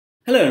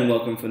Hello and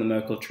welcome from the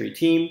Merkle Tree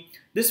team.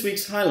 This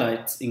week's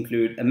highlights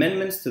include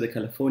amendments to the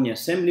California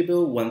Assembly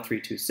Bill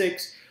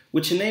 1326,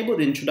 which enabled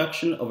the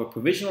introduction of a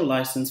provisional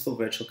license for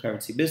virtual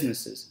currency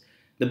businesses.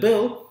 The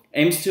bill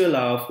aims to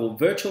allow for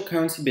virtual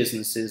currency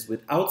businesses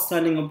with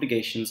outstanding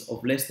obligations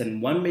of less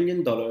than $1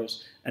 million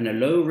and a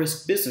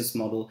low-risk business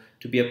model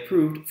to be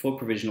approved for a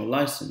provisional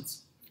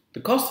license.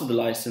 The cost of the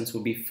license will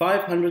be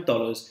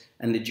 $500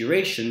 and the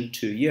duration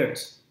 2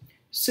 years.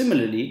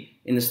 Similarly,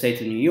 in the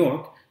state of New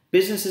York,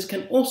 businesses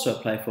can also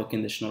apply for a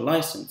conditional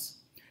license.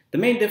 The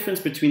main difference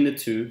between the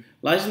two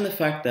lies in the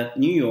fact that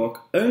New York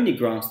only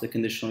grants the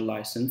conditional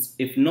license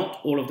if not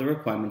all of the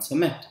requirements are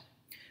met.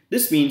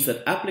 This means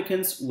that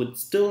applicants would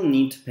still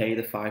need to pay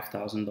the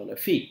 $5,000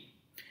 fee.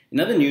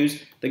 In other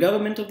news, the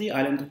government of the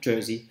island of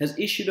Jersey has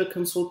issued a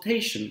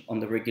consultation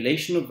on the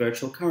regulation of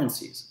virtual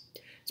currencies.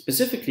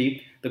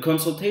 Specifically, the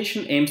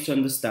consultation aims to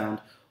understand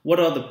what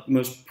are the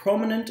most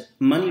prominent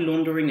money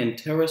laundering and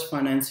terrorist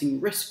financing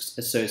risks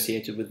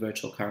associated with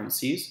virtual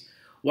currencies,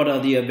 what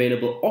are the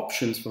available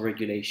options for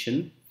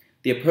regulation,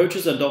 the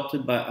approaches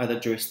adopted by other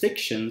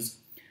jurisdictions,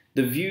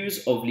 the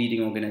views of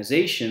leading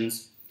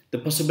organizations, the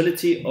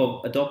possibility of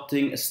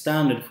adopting a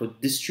standard for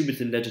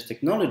distributed ledger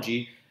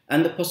technology,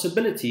 and the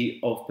possibility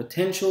of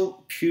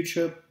potential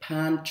future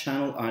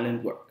pan-channel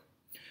island work.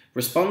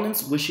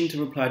 Respondents wishing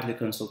to reply to the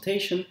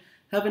consultation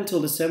have until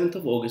the 7th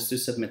of August to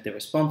submit their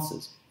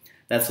responses.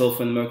 That's all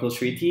from the Merkle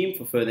Tree team.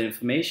 For further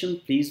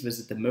information, please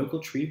visit the Merkle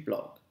Tree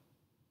blog.